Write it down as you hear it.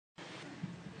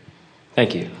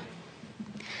Thank you.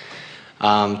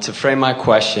 To frame my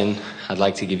question, I'd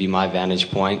like to give you my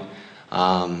vantage point.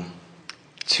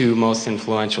 Two most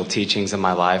influential teachings in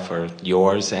my life are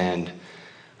yours and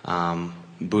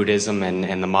Buddhism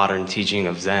and the modern teaching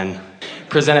of Zen,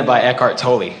 presented by Eckhart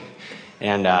Tolle.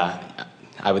 And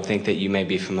I would think that you may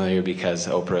be familiar because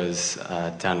Oprah's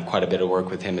done quite a bit of work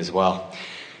with him as well.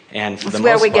 And for That's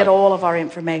where we get all of our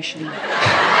information.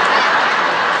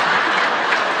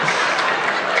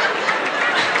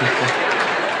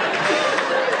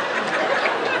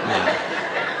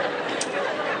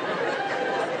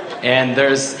 And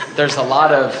there's a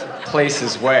lot of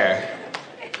places where...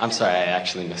 I'm sorry, I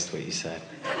actually missed what you said.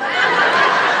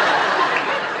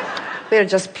 We're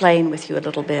just playing with you a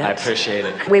little bit. I appreciate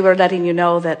it. We were letting you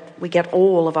know that we get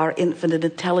all of our infinite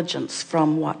intelligence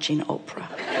from watching Oprah.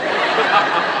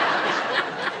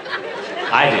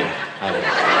 I do.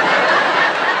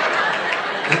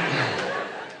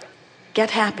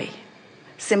 Get happy.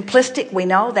 Simplistic, we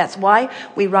know. That's why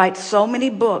we write so many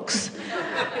books.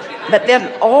 But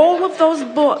then all of those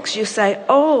books, you say,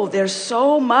 oh, there's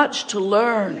so much to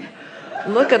learn.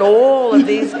 Look at all of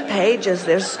these pages.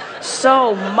 There's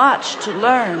so much to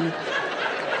learn.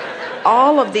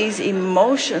 All of these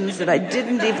emotions that I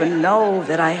didn't even know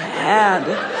that I had.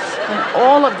 And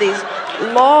all of these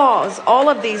laws.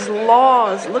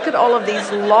 Look at all of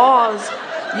these laws.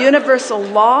 Universal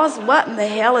laws. What in the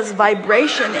hell is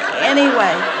vibration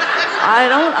anyway? I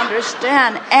don't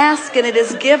understand. Ask and it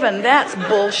is given. That's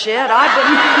bullshit. I've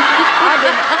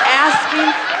been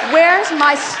asking, where's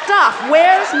my stuff?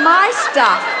 Where's my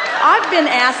stuff? I've been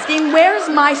asking, where's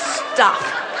my stuff?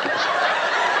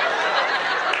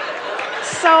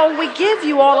 So we give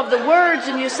you all of the words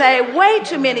and you say, way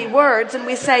too many words, and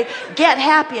we say, get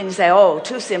happy, and you say, oh,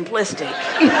 too simplistic.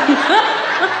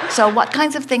 So what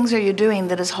kinds of things are you doing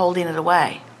that is holding it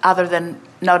away, other than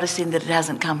noticing that it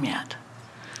hasn't come yet?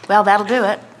 Well, that'll do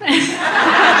it.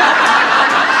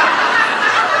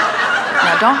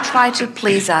 Now, don't try to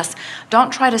please us.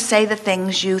 Don't try to say the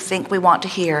things you think we want to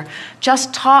hear.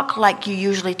 Just talk like you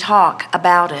usually talk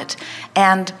about it,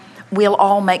 and we'll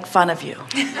all make fun of you.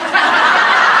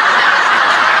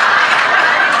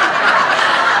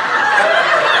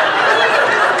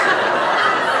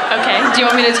 Okay, do you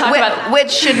want me to talk about...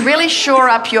 Which should really shore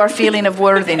up your feeling of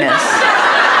worthiness.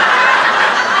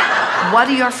 What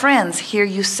do your friends hear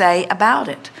you say about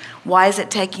it? Why is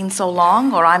it taking so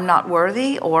long? Or I'm not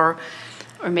worthy? Or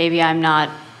maybe I'm not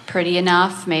pretty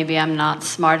enough. Maybe I'm not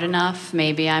smart enough.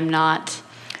 Maybe I'm not...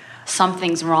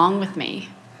 Something's wrong with me.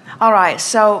 All right,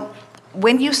 so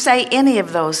when you say any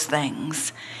of those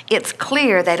things, it's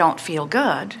clear they don't feel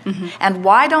good. Mm-hmm. And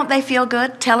why don't they feel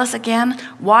good? Tell us again.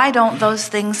 Why don't those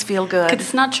things feel good? Because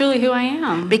it's not truly who I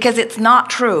am. Because it's not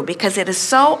true. Because it is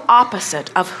so opposite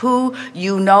of who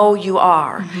you know you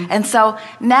are. Mm-hmm. And so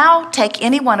now take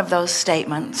any one of those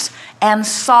statements and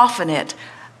soften it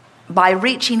by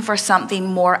reaching for something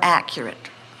more accurate.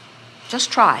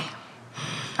 Just try.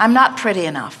 I'm not pretty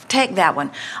enough. Take that one.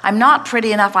 I'm not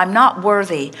pretty enough. I'm not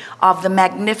worthy of the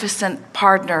magnificent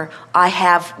partner I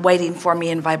have waiting for me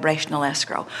in vibrational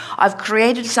escrow. I've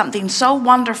created something so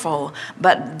wonderful,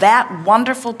 but that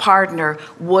wonderful partner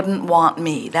wouldn't want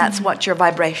me. That's what your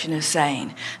vibration is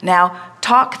saying. Now,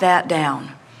 talk that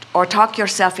down, or talk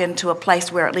yourself into a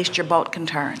place where at least your boat can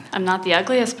turn. I'm not the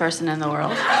ugliest person in the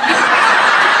world.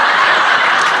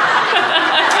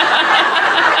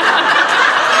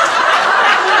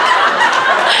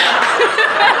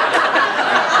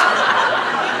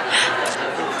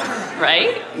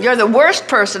 Right? You're the worst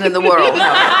person in the world.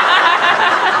 No.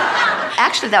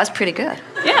 Actually, that was pretty good.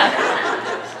 Yeah.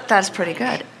 That's pretty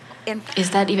good.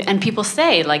 Is that even? And people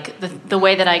say, like, the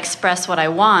way that I express what I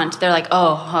want, they're like,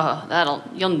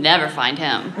 you'll never find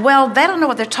him. Well, they don't know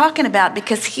what they're talking about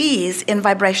because he's in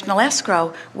vibrational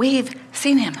escrow. We've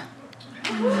seen him.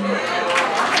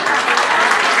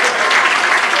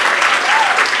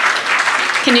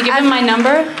 Can you give him my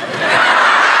number?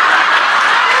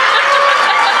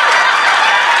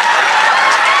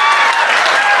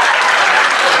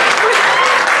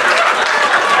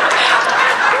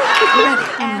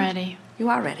 You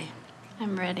are ready.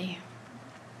 I'm ready.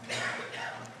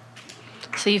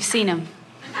 So you've seen him.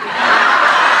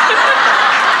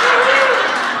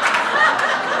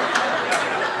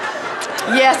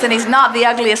 Yes, and he's not the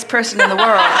ugliest person in the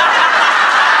world.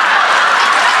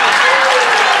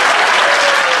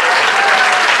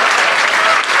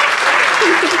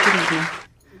 Good evening.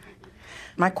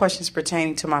 My question is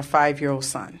pertaining to my 5-year-old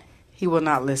son. He will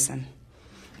not listen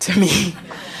to me.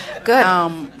 Good.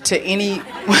 To any...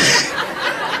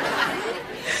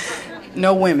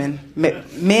 No women.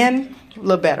 Men, A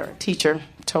little better. Teacher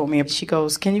told me, she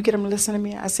goes, can you get him to listen to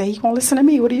me? I said, he won't listen to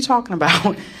me. What are you talking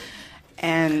about?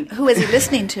 And Who is he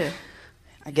listening to?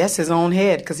 I guess his own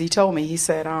head, because he told me, he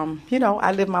said, you know,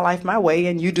 I live my life my way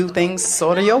and you do things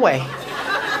sort of your way.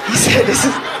 He said, this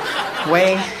is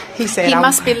way, he said. He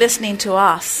must be listening to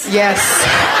us. Yes.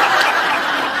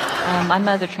 My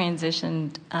mother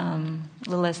transitioned a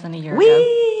little less than a year ago.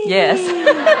 Yes.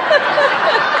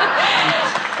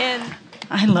 And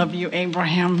I love you,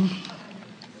 Abraham.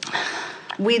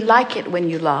 We like it when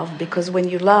you love, because when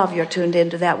you love, you're tuned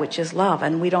into that which is love,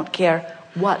 and we don't care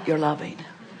what you're loving.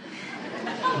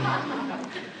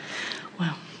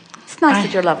 Well, it's nice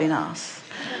that you're loving us,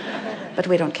 but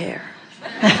we don't care.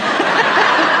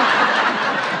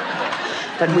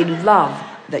 But we love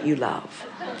that you love.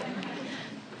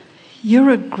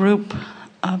 You're a group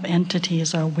of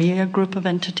entities. Are we a group of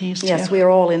entities, too? Yes, we are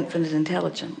all infinite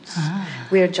intelligence.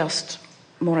 We are just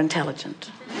more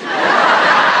intelligent.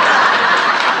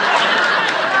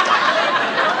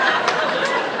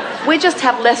 We just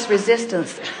have less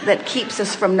resistance that keeps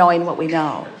us from knowing what we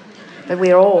know. But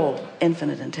we are all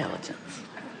infinite intelligence.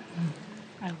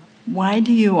 Why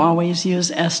do you always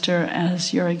use Esther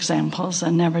as your examples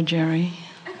and never Jerry?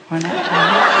 Or not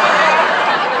Jerry?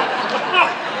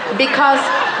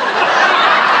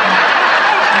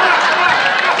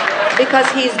 Because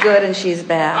he's good and she's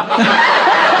bad.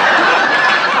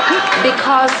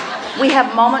 Because we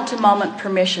have moment-to-moment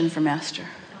permission from Esther.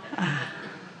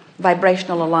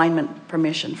 Vibrational alignment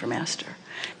permission from Esther.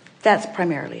 That's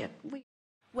primarily it.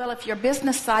 Well, if your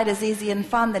business side is easy and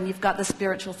fun, then you've got the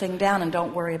spiritual thing down and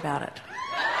don't worry about it.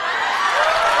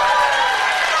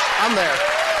 I'm there.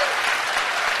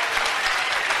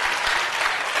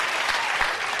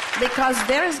 Because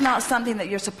there is not something that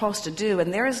you're supposed to do,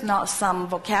 and there is not some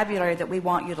vocabulary that we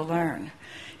want you to learn.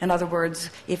 In other words,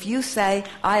 if you say,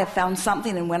 I have found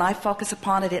something, and when I focus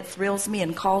upon it, it thrills me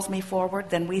and calls me forward,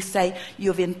 then we say,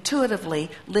 you have intuitively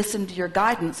listened to your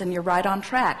guidance and you're right on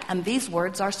track. And these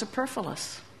words are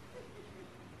superfluous.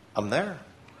 I'm there.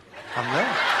 I'm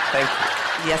there. Thank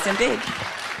you. Yes, indeed.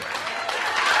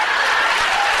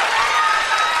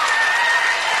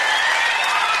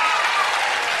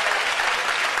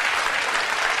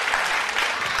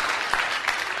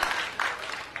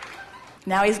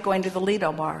 Now he's going to the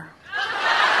Lido bar.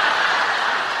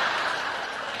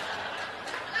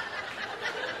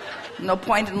 No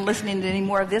point in listening to any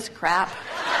more of this crap.